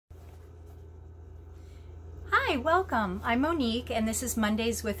Hi, welcome. I'm Monique, and this is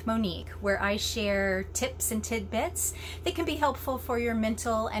Mondays with Monique, where I share tips and tidbits that can be helpful for your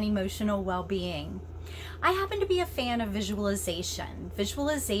mental and emotional well-being. I happen to be a fan of visualization.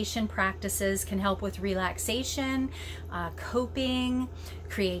 Visualization practices can help with relaxation, coping,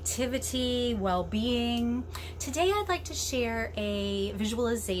 creativity, well-being. Today I'd like to share a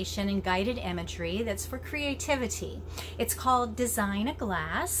visualization and guided imagery that's for creativity. It's called Design a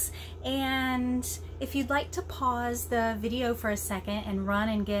Glass, and if you'd like to pause the video for a second and run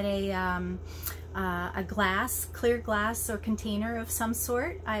and get a glass, clear glass or container of some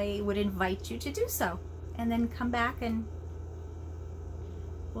sort, I would invite you to do so. And then come back and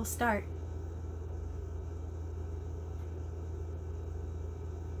we'll start.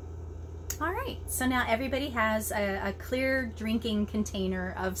 All right, so now everybody has a clear drinking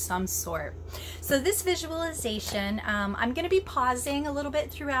container of some sort. So this visualization, I'm going to be pausing a little bit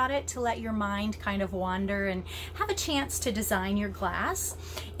throughout it to let your mind kind of wander and have a chance to design your glass.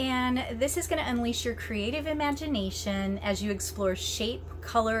 And this is going to unleash your creative imagination as you explore shape,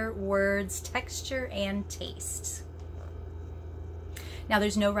 color, words, texture, and taste. Now,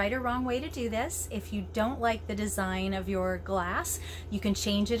 there's no right or wrong way to do this. If you don't like the design of your glass, you can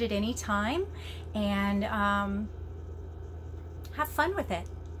change it at any time and have fun with it.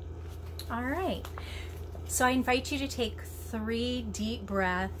 All right. So I invite you to take 3 deep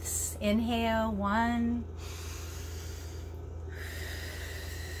breaths. Inhale, 1,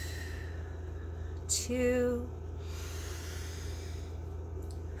 2,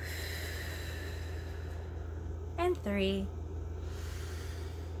 and 3.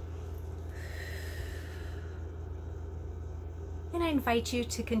 And I invite you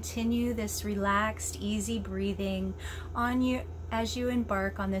to continue this relaxed, easy breathing on you as you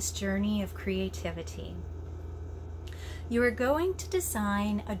embark on this journey of creativity. You are going to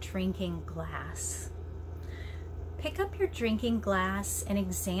design a drinking glass. Pick up your drinking glass and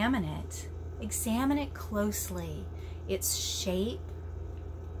examine it. Examine it closely. Its shape,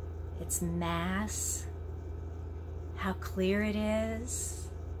 its mass, how clear it is.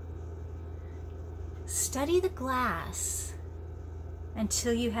 Study the glass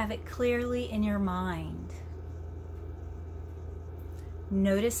until you have it clearly in your mind.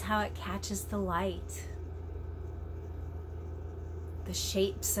 Notice how it catches the light, the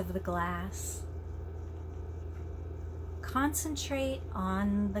shapes of the glass. Concentrate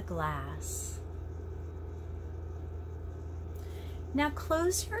on the glass. Now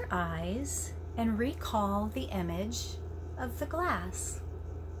close your eyes and recall the image of the glass.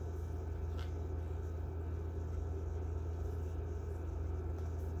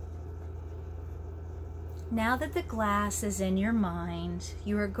 Now that the glass is in your mind,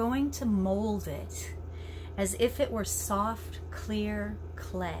 you are going to mold it as if it were soft, clear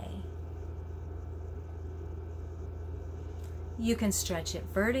clay. You can stretch it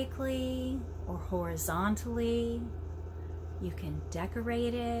vertically or horizontally. You can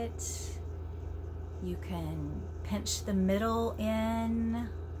decorate it. You can pinch the middle in,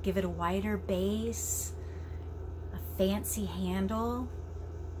 give it a wider base, a fancy handle.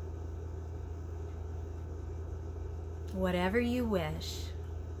 Whatever you wish.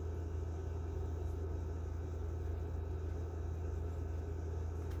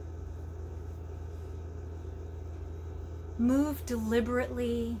 Move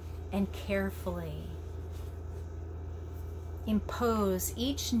deliberately and carefully. Impose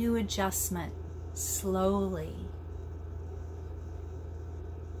each new adjustment slowly.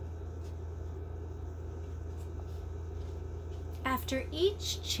 After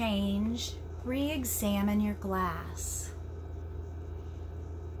each change, re-examine your glass.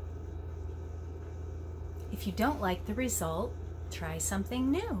 If you don't like the result, try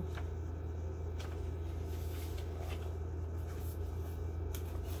something new.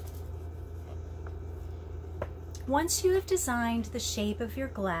 Once you have designed the shape of your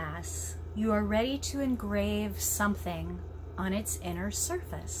glass, you are ready to engrave something on its inner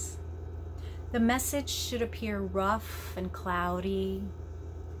surface. The message should appear rough and cloudy.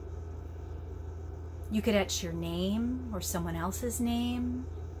 You could etch your name or someone else's name,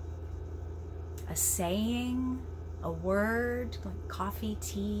 a saying, a word like coffee,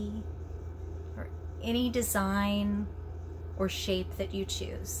 tea, or any design or shape that you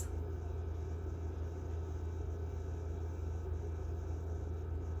choose.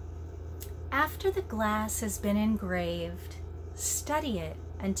 After the glass has been engraved, study it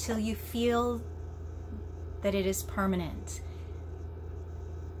until you feel that it is permanent.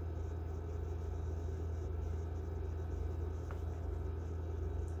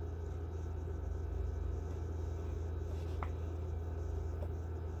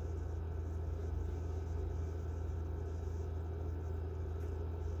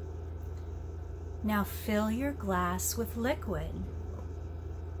 Now fill your glass with liquid.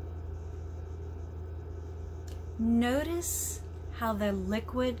 Notice how the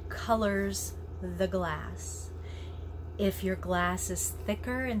liquid colors the glass. If your glass is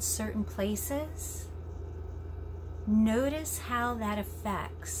thicker in certain places, notice how that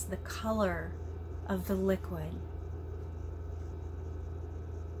affects the color of the liquid.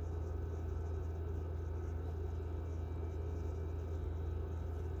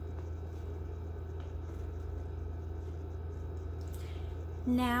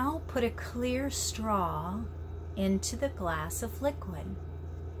 Now put a clear straw into the glass of liquid.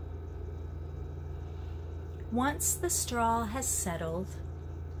 Once the straw has settled,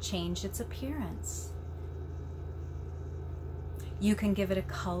 change its appearance. You can give it a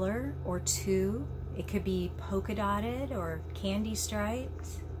color or two. It could be polka dotted or candy striped.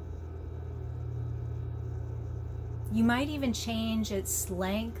 You might even change its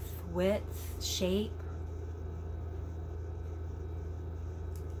length, width, shape.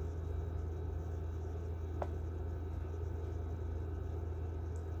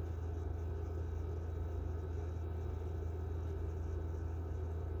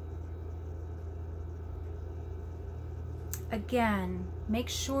 Again, make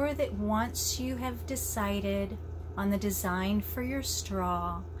sure that once you have decided on the design for your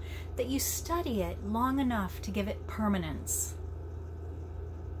straw, that you study it long enough to give it permanence.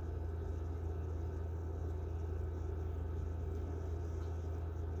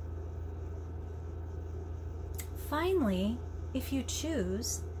 Finally, if you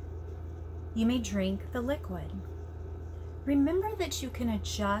choose, you may drink the liquid. Remember that you can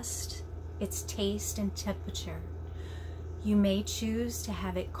adjust its taste and temperature. You may choose to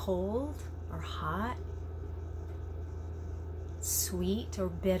have it cold or hot, sweet or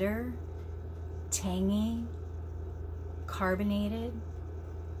bitter, tangy, carbonated,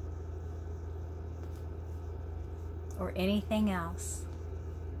 or anything else.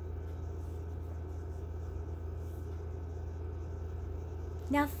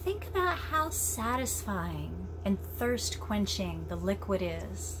 Now think about how satisfying and thirst quenching the liquid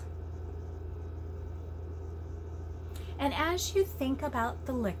is. And as you think about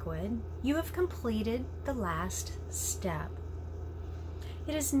the liquid, you have completed the last step.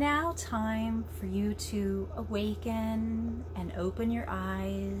 It is now time for you to awaken and open your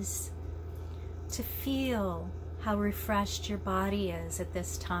eyes to feel how refreshed your body is at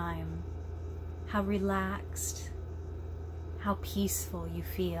this time, how relaxed, how peaceful you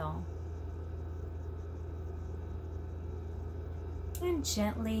feel. And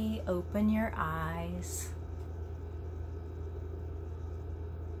gently open your eyes.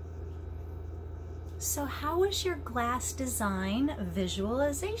 So how was your glass design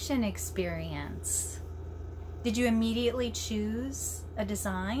visualization experience? Did you immediately choose a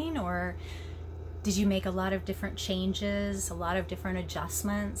design, or did you make a lot of different changes, a lot of different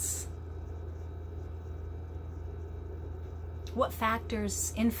adjustments? What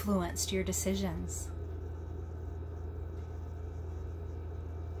factors influenced your decisions?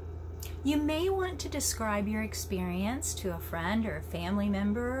 You may want to describe your experience to a friend or a family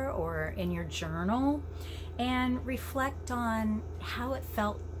member or in your journal and reflect on how it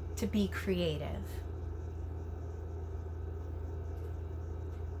felt to be creative.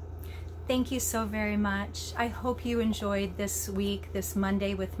 Thank you so very much. I hope you enjoyed this week, this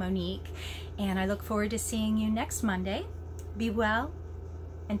Monday with Monique, and I look forward to seeing you next Monday. Be well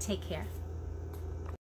and take care.